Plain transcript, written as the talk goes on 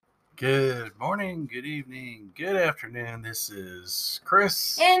Good morning, good evening, good afternoon. This is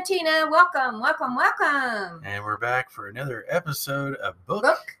Chris. And Tina, welcome. And we're back for another episode of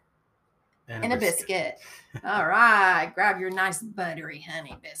Book and a Biscuit. All right. Grab your nice buttery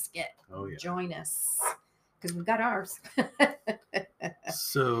honey biscuit. Oh, yeah. Join us because we've got ours.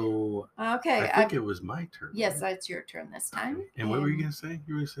 So, okay. I think it was my turn. Yes, it's your turn this time. Okay. And what were you going to say?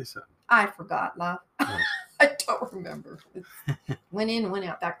 You were going to say something. I forgot, love. Oh. I don't remember. Went in and went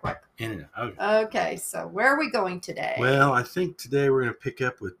out that quick. In and out. Okay. Okay, so where are we going today? Well, I think today we're going to pick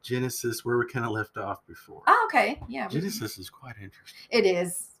up with Genesis where we kind of left off before. Oh, okay. Yeah. Genesis is quite interesting. It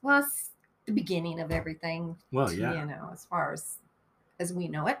is. Well, it's the beginning of everything. Well, yeah. You know, as far as we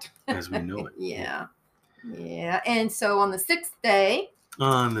know it. As we know it. Yeah. Yeah. And so on the sixth day.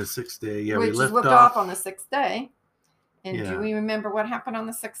 On the sixth day, yeah, we left off on the sixth day. And do we remember what happened on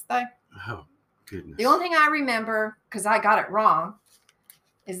the sixth day? Oh, goodness. The only thing I remember, because I got it wrong,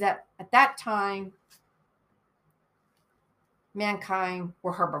 is that at that time, mankind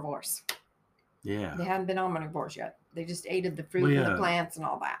were herbivores. Yeah. They hadn't been omnivores yet. They just ate of the fruit and the plants and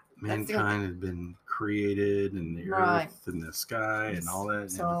all that. Mankind had been created and the earth and the sky and all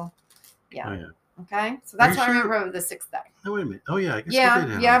that. So, yeah. Oh, yeah. Okay. So that's what I remember of the sixth day. Oh, wait a minute. Oh, yeah. I guess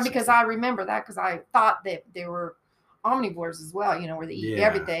we did. Yeah, because I remember that because I thought that they were omnivores as well, where they eat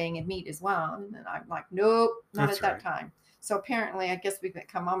everything and meat as well. And then I'm like, nope, not at that time. So apparently, I guess we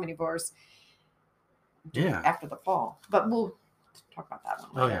become omnivores after the fall. But we'll talk about that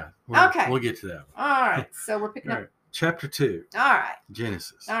one later. Oh, yeah. Okay. We'll get to that one. All right. So we're picking up. Chapter 2. All right.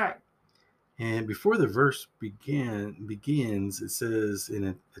 Genesis. All right. And before the verse begins, it says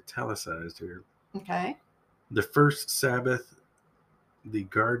in italicized here. Okay. The first Sabbath, the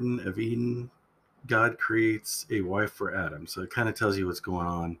Garden of Eden, God creates a wife for Adam. So it kind of tells you what's going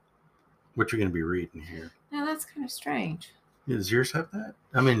on, what you're going to be reading here. Now that's kind of strange. Does yours have that?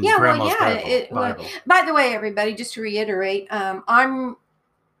 I mean, yeah, Grandma's Bible. By the way, everybody, just to reiterate,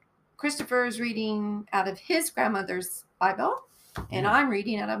 Christopher is reading out of his grandmother's Bible, and I'm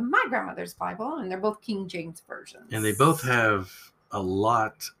reading out of my grandmother's Bible, and they're both King James versions. And they both have a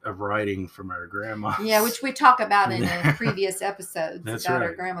lot of writing from our grandma. Yeah, which we talk about in the previous episodes about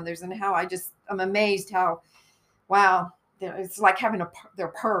our grandmothers and how I'm amazed how, wow, it's like having their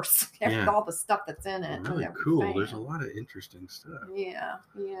purse, all the stuff that's in it. Really cool. There's a lot of interesting stuff. Yeah.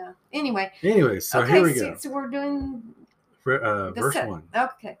 Anyway, so here we go. So we're doing verse 1.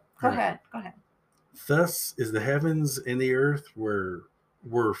 Okay, go ahead. Thus is the heavens and the earth were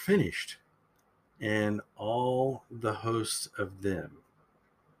finished, and all the hosts of them.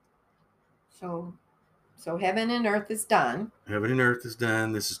 So heaven and earth is done. Heaven and earth is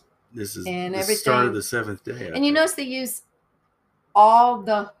done. This is and the start of the seventh day. And you notice they use all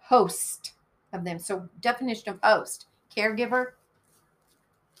the host of them. So definition of host, caregiver.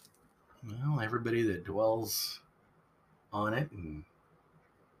 Well, everybody that dwells on it and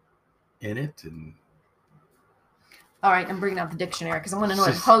in it and. All right, I'm bringing out the dictionary because I want to know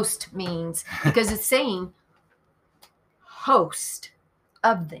what host means because it's saying host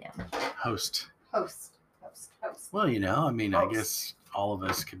of them. Host. Well, I guess all of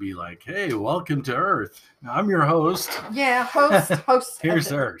us could be like, hey, welcome to Earth. I'm your host. Yeah, host.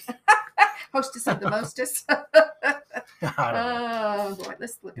 Here's Earth. Hostess of the mostest. Boy,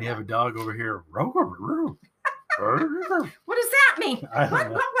 let's look. You have a dog over here. What does that mean?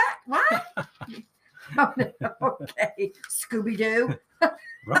 What? Okay, Scooby Doo.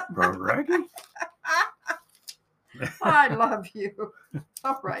 Raggy. I love you.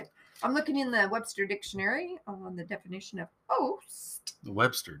 All right. I'm looking in the Webster Dictionary on the definition of host. The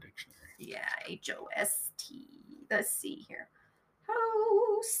Webster Dictionary. Yeah, H-O-S-T. Let's see here.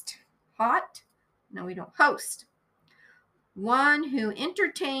 Host. Hot? No, we don't. Host. One who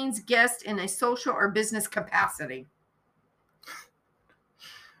entertains guests in a social or business capacity.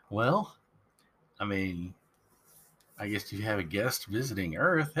 Well, I guess if you have a guest visiting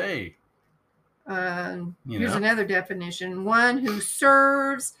Earth, hey. Here's another definition. One who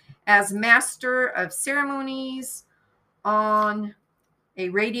serves as master of ceremonies on a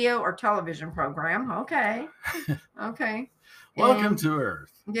radio or television program. Okay. Welcome to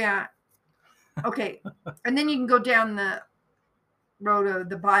Earth. Yeah. Okay. And then you can go down the road of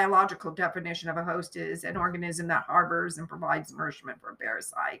the biological definition of a host is an organism that harbors and provides nourishment for a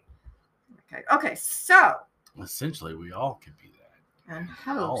parasite. Okay. So essentially, we all could be that. And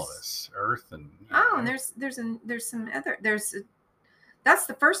host. All of us, Earth and. And there's some other that's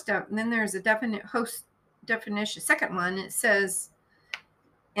the first step, and then there's a definite host definition. Second one, it says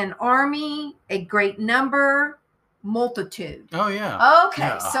an army, a great number, multitude. Oh yeah.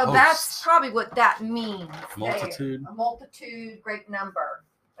 Okay, so that's probably what that means. Multitude. A multitude, great number.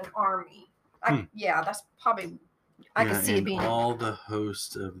 an army. Yeah, that's probably. I can see it being all the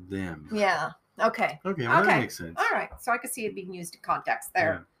hosts of them. Yeah. Okay. Okay. Well, that makes sense. All right. So I could see it being used in context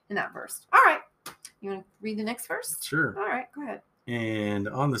there in that verse. All right. You want to read the next verse? Sure. All right. Go ahead. And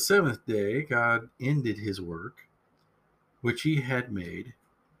on the seventh day, God ended his work, which he had made,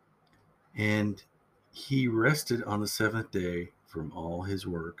 and he rested on the seventh day from all his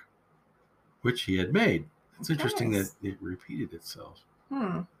work, which he had made. It's interesting that it repeated itself.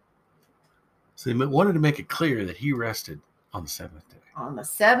 So they wanted to make it clear that he rested on the seventh day. On the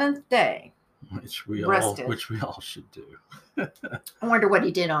seventh day. Which we all should do. I wonder what he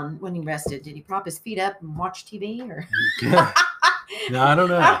did when he rested. Did he prop his feet up and watch TV, or? No, I don't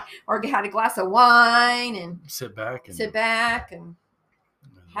know. Or had a glass of wine and sit back and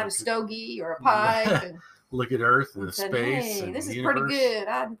had a stogie or a pipe and look at Earth and the said, space. Hey, and this the is universe. pretty good.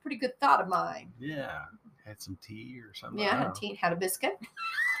 I had a pretty good thought of mine. Yeah, had some tea or something. Yeah, had tea, had a biscuit.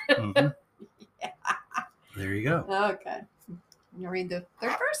 Mm-hmm. Yeah. There you go. Okay, you read the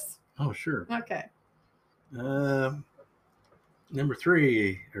third verse. Oh, sure. Okay. Number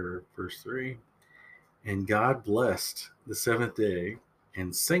 3, or verse 3. And God blessed the seventh day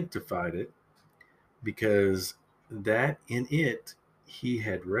and sanctified it, because that in it he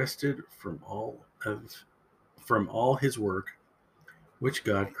had rested from all his work which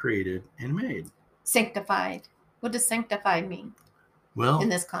God created and made. Sanctified. What does sanctified mean? Well, in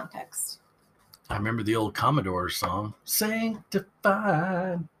this context, I remember the old Commodore song,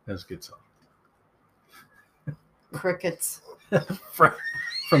 Sanctified. That's a good song. Crickets.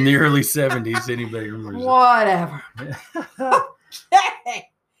 From the early 70s. Anybody remembers Whatever. Okay.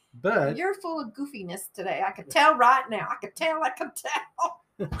 But you're full of goofiness today. I could tell right now. I could tell.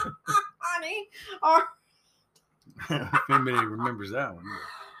 Honey. If anybody remembers that one.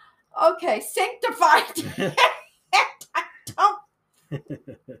 Okay, sanctified. I don't.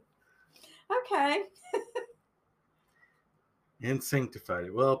 Okay. And sanctified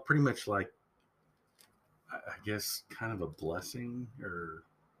it. Well, pretty much like, I guess, kind of a blessing, or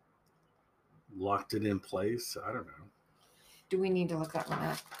locked it in place. I don't know. Do we need to look that one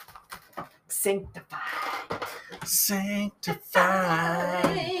up? Sanctified.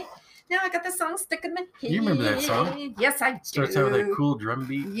 Now I got the song stuck in my head. You remember that song? Yes, I do. Starts out with that cool drum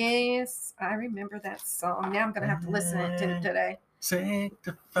beat. Yes, I remember that song. Now I'm going to have to listen to it today.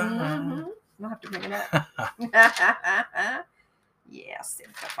 Sanctified. Mm-hmm. I'll have to bring it up. Yeah,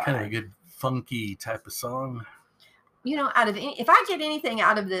 sanctified. Kind of a good funky type of song. You know, if I get anything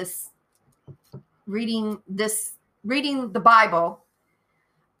out of this, reading the Bible,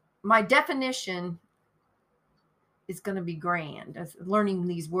 my definition is going to be grand, as learning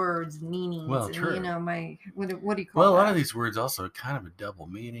these words and meanings. Well, and, true. You know, what do you call Well, that? a lot of these words also kind of a double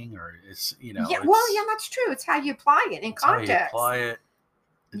meaning, or it's, you know. Yeah, well, yeah, that's true. It's how you apply it in context. How you apply it.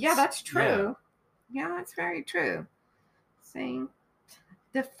 Yeah, that's true. Yeah, that's very true. Sanctify.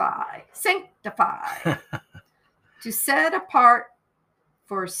 To set apart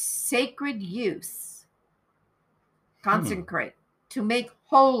for sacred use. Consecrate. To make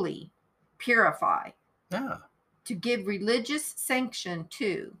holy. Purify. Yeah. To give religious sanction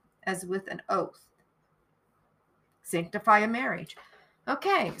to, as with an oath. Sanctify a marriage.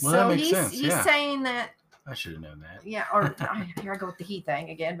 Okay, Well, so that makes sense. he's saying that. I should have known that. Yeah, or here I go with the he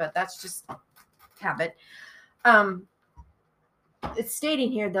thing again, but that's just habit. It's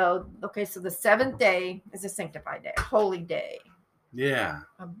stating here though, okay, so the seventh day is a sanctified day, a holy day. Yeah.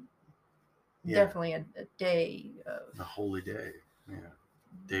 Definitely a day of a holy day. Yeah.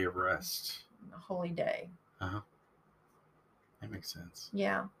 Day of rest. A holy day. Uh-huh. That makes sense.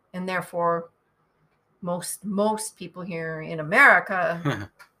 Yeah. And therefore most people here in America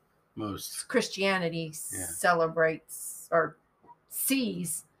most Christianity celebrates or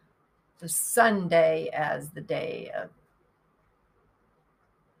sees the Sunday as the day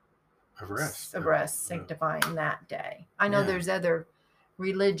of rest. Sanctifying that day. I know there's other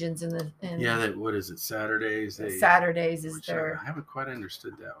religions in that, what is it, Saturdays? Saturdays is their. I haven't quite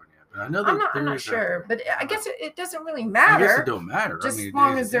understood that one yet, but I know I'm not sure, but I guess it doesn't really matter. I guess it don't matter. Just as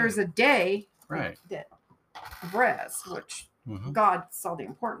long as there's a day, right, of rest, which God saw the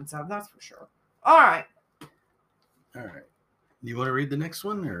importance of. That's for sure. All right. You want to read the next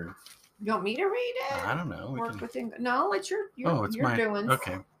one, or you want me to read it? I don't know. No, it's your doing.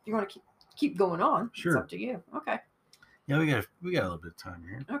 Okay. You want to keep going on? Sure. It's up to you. Okay. Yeah, we got a little bit of time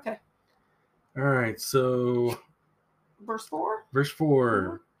here. Okay. All right. So, verse 4.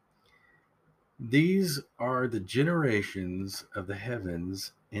 Mm-hmm. These are the generations of the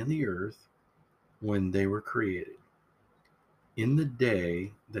heavens and the earth when they were created. In the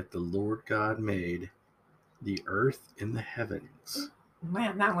day that the Lord God made the earth and the heavens,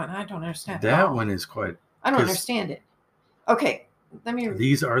 Man, that one I don't understand. That one is quite. I don't understand it. Okay, let me.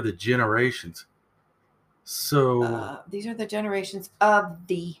 These are the generations. So these are the generations of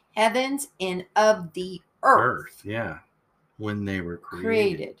the heavens and of the earth. Yeah, when they were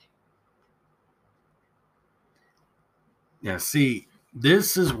created. Now, see,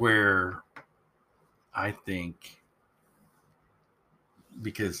 this is where I think,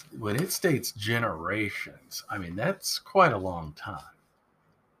 because when it states generations, I mean, that's quite a long time.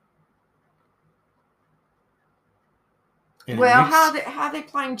 And well, how they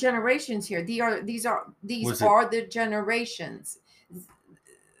applying generations here? These are the generations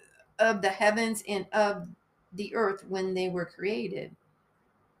of the heavens and of the earth when they were created.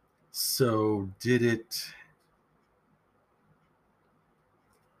 So did it?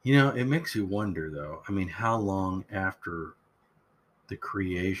 You know, it makes you wonder, though. I mean, how long after the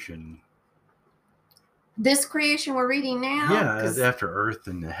creation? This creation we're reading now? Yeah, after earth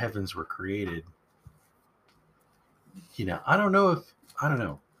and the heavens were created. You know, I don't know.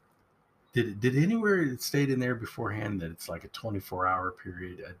 Did anywhere it stayed in there beforehand that it's like a 24-hour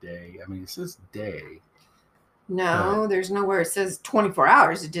period a day? I mean, it says day. No, there's nowhere it says 24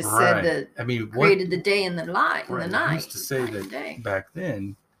 hours. It just said that. I mean, created the day and the night. And the night. I used to say that back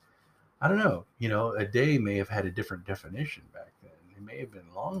then. I don't know. You know, a day may have had a different definition back then. It may have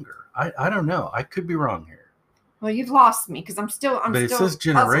been longer. I don't know. I could be wrong here. Well, you've lost me because I'm still. But it says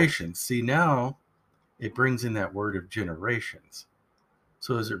generations. See, now it brings in that word of generations.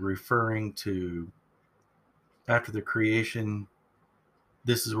 So is it referring to after the creation,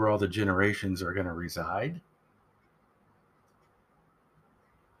 this is where all the generations are going to reside?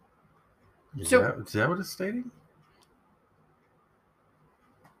 Is that what it's stating?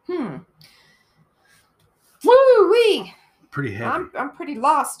 Woo-wee! Pretty heavy. I'm pretty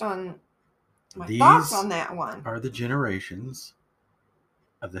lost on my thoughts on that one. Are the generations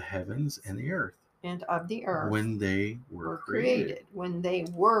of the heavens and the earth. And of the earth. When they were created. When they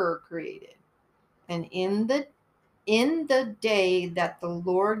were created. And in the day that the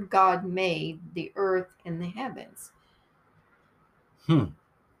Lord God made the earth and the heavens.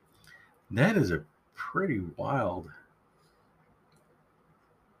 That is a pretty wild.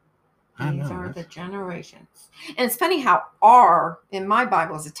 These are the generations. And it's funny how R in my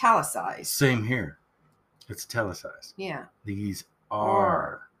Bible is italicized. Same here. It's italicized. Yeah. These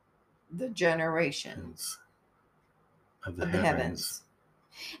are the generations of the heavens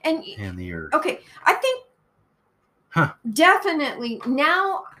and the earth. Okay, I think definitely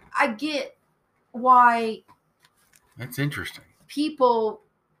now I get why that's interesting. People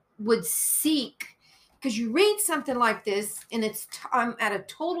would seek, because you read something like this and I'm at a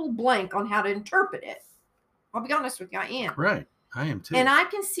total blank on how to interpret it. I'll be honest with you, I am. Right, I am too. And I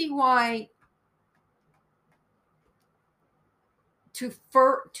can see why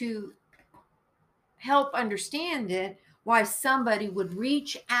to help understand it, why somebody would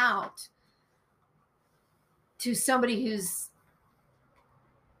reach out to somebody who's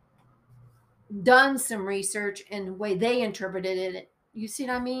done some research and the way they interpreted it. You see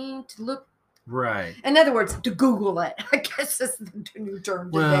what I mean? To look. Right. In other words, to Google it. I guess that's the new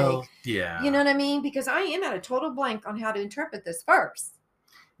term today. Well, yeah. You know what I mean? Because I am at a total blank on how to interpret this verse.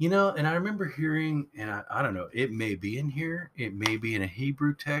 You know, and I remember hearing, and I don't know, it may be in here. It may be in a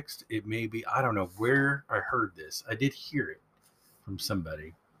Hebrew text. It may be, I don't know where I heard this. I did hear it from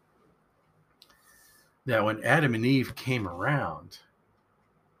somebody. That when Adam and Eve came around,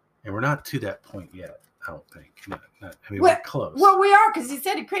 and we're not to that point yet, I don't think. We're close. Well, we are, because he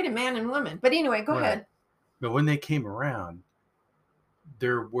said he created man and woman. But anyway, go ahead. But when they came around,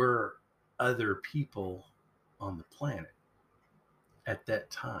 there were other people on the planet at that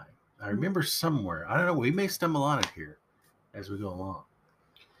time. I remember somewhere, I don't know, we may stumble on it here as we go along.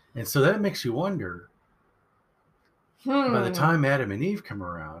 And so that makes you wonder, by the time Adam and Eve come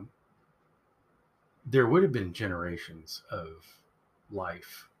around, there would have been generations of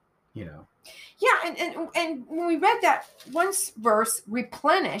life, you know. Yeah, and when we read that one verse,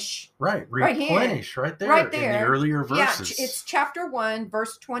 replenish. Right, replenish right there in the earlier verses. Yeah, it's chapter 1,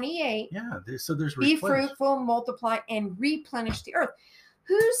 verse 28. Yeah, so there's be fruitful, multiply, and replenish the earth.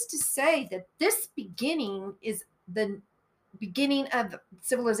 Who's to say that this beginning is the beginning of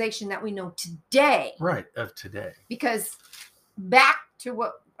civilization that we know today? Right, of today. Because back to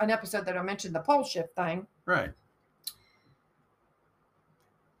an episode that I mentioned, the pole shift thing. Right.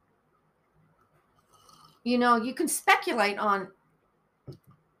 You know, you can speculate on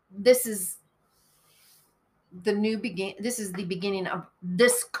this is the beginning of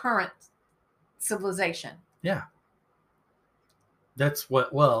this current civilization. Yeah. That's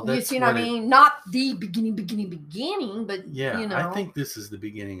what, you see what I mean? Not the beginning, but Yeah, you know, I think this is the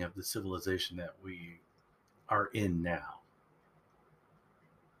beginning of the civilization that we are in now.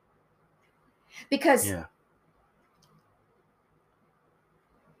 because Yeah.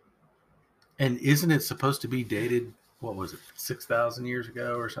 And isn't it supposed to be dated, what was it, 6,000 years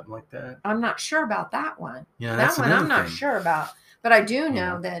ago or something like that? I'm not sure about that one. Yeah, That that's one another I'm not thing. sure about. But I do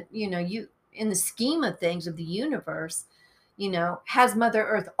know Yeah. that, you in the scheme of things of the universe, has Mother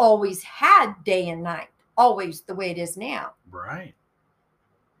Earth always had day and night, always the way it is now? Right.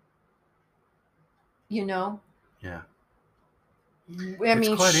 Yeah. I It's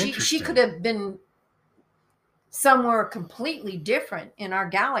mean, quite she interesting. could have been somewhere completely different in our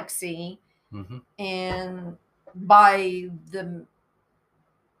galaxy, Mm-hmm. and by the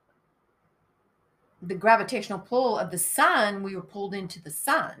gravitational pull of the sun, we were pulled into the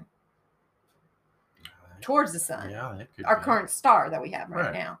sun, towards the sun. Yeah, that could our be. current star that we have right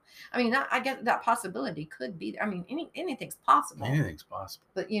Right. now. I mean, I get that possibility could be. I mean, anything's possible. Anything's possible.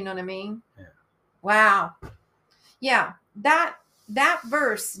 But you know what I mean? Yeah. Wow. Yeah, that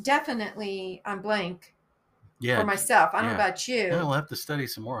verse definitely, I'm blank for myself. I don't know about you. Yeah, we'll have to study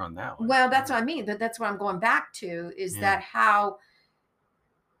some more on that one. Well, that's what I mean. That's what I'm going back to, is that how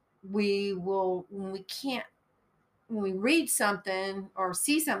we will, when we read something or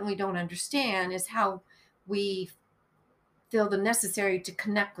see something we don't understand, is how we feel the necessary to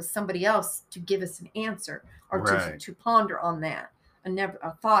connect with somebody else to give us an answer, or to ponder on that. I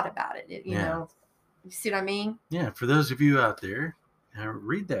thought about it. You know, you see what I mean? Yeah. For those of you out there,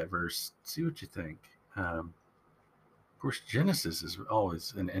 read that verse, see what you think. Of course, Genesis is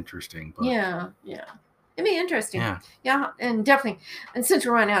always an interesting book. Yeah. It'd be interesting. Yeah, and definitely. And since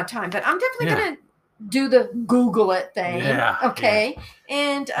we're running out of time, but I'm definitely gonna do the Google it thing. Yeah. Okay. Yeah.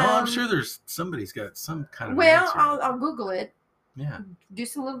 And I'm sure somebody's got some kind of. Well, answer. I'll Google it. Yeah. Do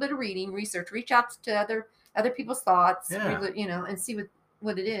some little bit of reading, research, reach out to other people's thoughts. Yeah. And see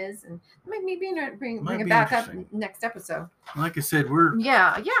what it is, and maybe bring it be back up next episode. Like I said, we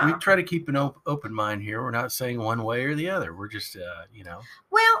try to keep an open mind here. We're not saying one way or the other. We're just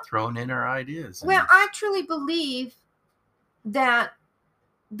throwing in our ideas. Well, I truly believe that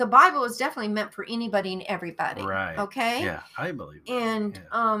the Bible is definitely meant for anybody and everybody. Right. Okay. Yeah, I believe that.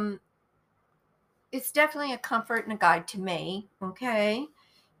 And it's definitely a comfort and a guide to me. Okay.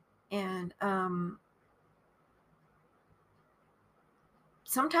 And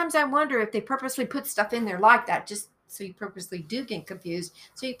sometimes I wonder if they purposely put stuff in there like that, just so you purposely do get confused.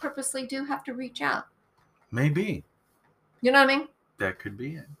 So you purposely do have to reach out. Maybe. You know what I mean? That could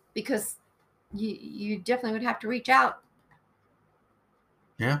be it. Because you definitely would have to reach out.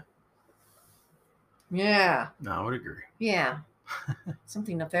 Yeah. Yeah. No, I would agree. Yeah.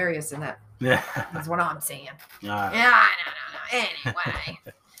 Something nefarious in that. Yeah. That's what I'm saying. No.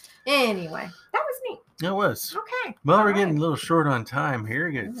 Anyway, that was neat. It was. Okay. Well, we're getting a little short on time here.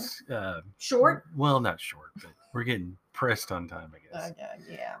 It's short? Well, not short, but we're getting pressed on time, I guess.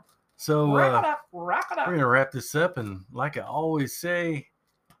 Yeah. So wrap it up. We're going to wrap this up. And like I always say,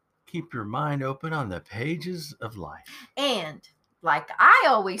 keep your mind open on the pages of life. And like I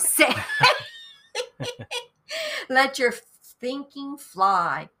always say, let your thinking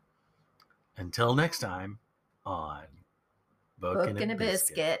fly. Until next time on Book and a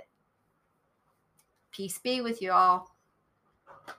Biscuit. Peace be with you all.